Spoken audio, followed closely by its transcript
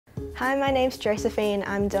Hi, my name's Josephine.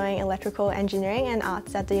 I'm doing electrical engineering and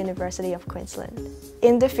arts at the University of Queensland.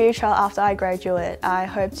 In the future, after I graduate, I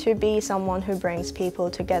hope to be someone who brings people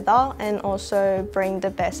together and also bring the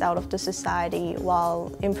best out of the society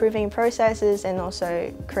while improving processes and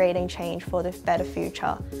also creating change for the better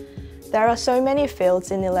future. There are so many fields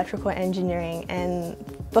in electrical engineering,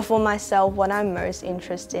 but for myself, what I'm most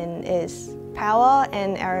interested in is power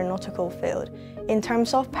and aeronautical field. In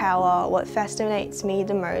terms of power, what fascinates me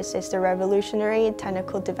the most is the revolutionary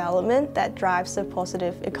technical development that drives a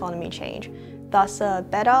positive economy change, thus a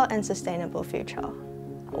better and sustainable future.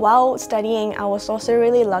 While studying, I was also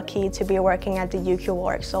really lucky to be working at the UQ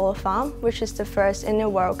Warwick Solar Farm, which is the first in the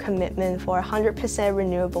world commitment for 100%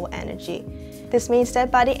 renewable energy. This means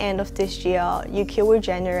that by the end of this year, UQ will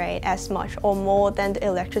generate as much or more than the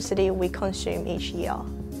electricity we consume each year.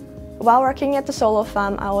 While working at the solar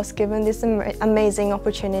farm, I was given this amazing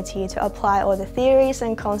opportunity to apply all the theories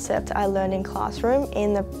and concepts I learned in classroom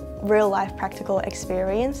in a real-life practical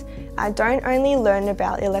experience. I don't only learn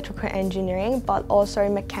about electrical engineering, but also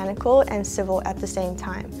mechanical and civil at the same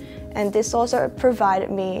time. And this also provided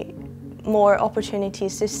me more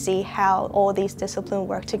opportunities to see how all these disciplines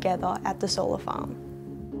work together at the solar farm.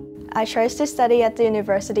 I chose to study at the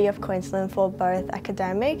University of Queensland for both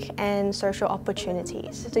academic and social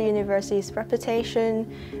opportunities. The university's reputation,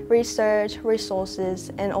 research,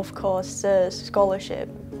 resources, and of course the scholarship,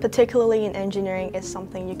 particularly in engineering, is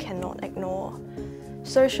something you cannot ignore.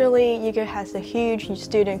 Socially, UQ has a huge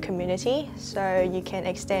student community, so you can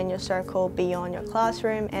extend your circle beyond your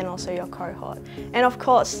classroom and also your cohort. And of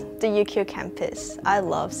course, the UQ campus. I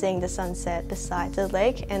love seeing the sunset beside the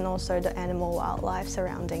lake and also the animal wildlife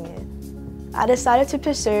surrounding it. I decided to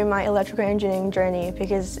pursue my electrical engineering journey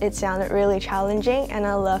because it sounded really challenging and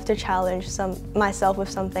I love to challenge myself with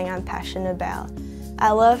something I'm passionate about. I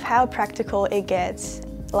love how practical it gets.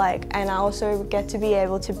 And I also get to be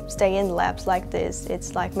able to stay in labs like this.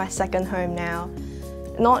 It's like my second home now.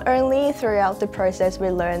 Not only throughout the process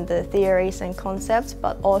we learn the theories and concepts,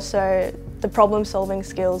 but also the problem-solving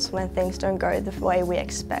skills when things don't go the way we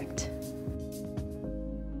expect.